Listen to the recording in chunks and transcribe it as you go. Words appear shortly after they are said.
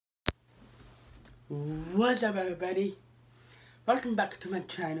What's up, everybody? Welcome back to my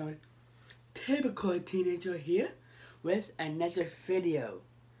channel. Typical Teenager here with another video.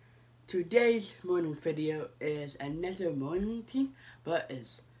 Today's morning video is another morning routine, but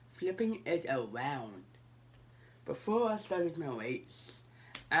it's flipping it around. Before I start with my weights,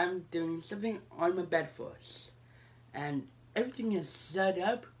 I'm doing something on my bed first, and everything is set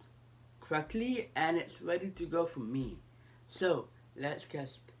up correctly and it's ready to go for me. So let's get.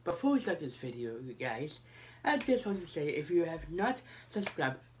 Before we start this video, you guys, I just want to say, if you have not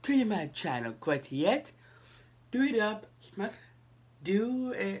subscribed to my channel quite yet, do it up, smash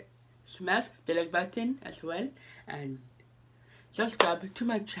the like button as well, and subscribe to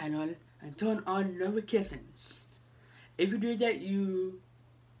my channel and turn on notifications. If you do that, you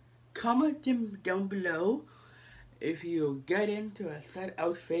comment them down below if you get into a set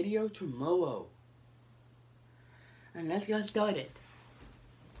out video tomorrow. And let's get started.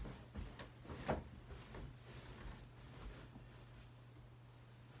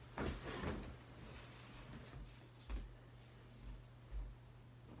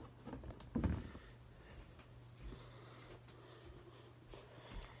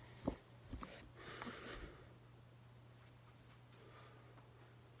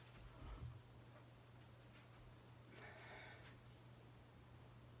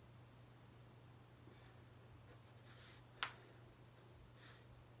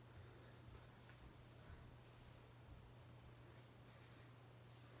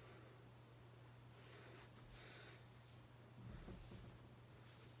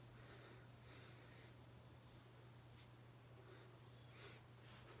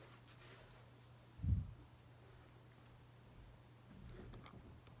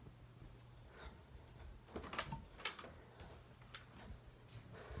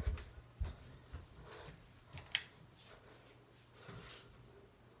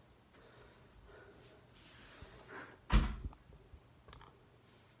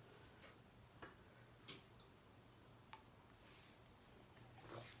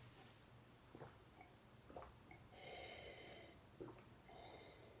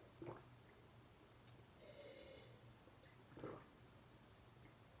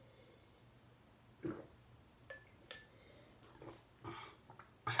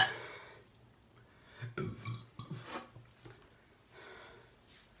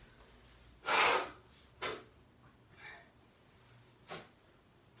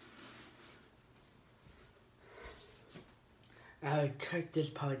 I'll cut this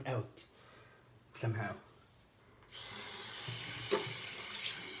part out somehow.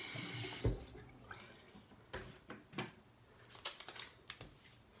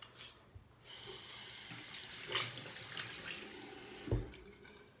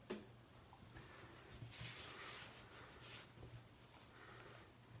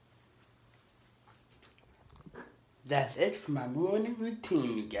 That's it for my morning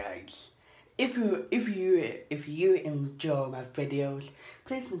routine, you guys. If you enjoy my videos,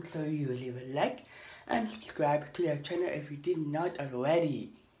 please make sure you leave a like and subscribe to the channel if you did not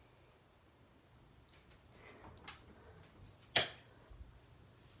already.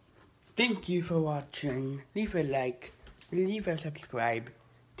 Thank you for watching. Leave a like, leave a subscribe,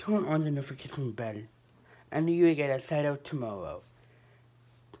 turn on the notification bell, and you will get a shout out tomorrow.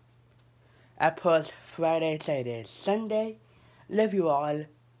 I post Friday, Saturday, Sunday. Love you all.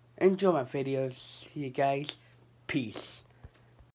 Enjoy my videos. See you guys. Peace.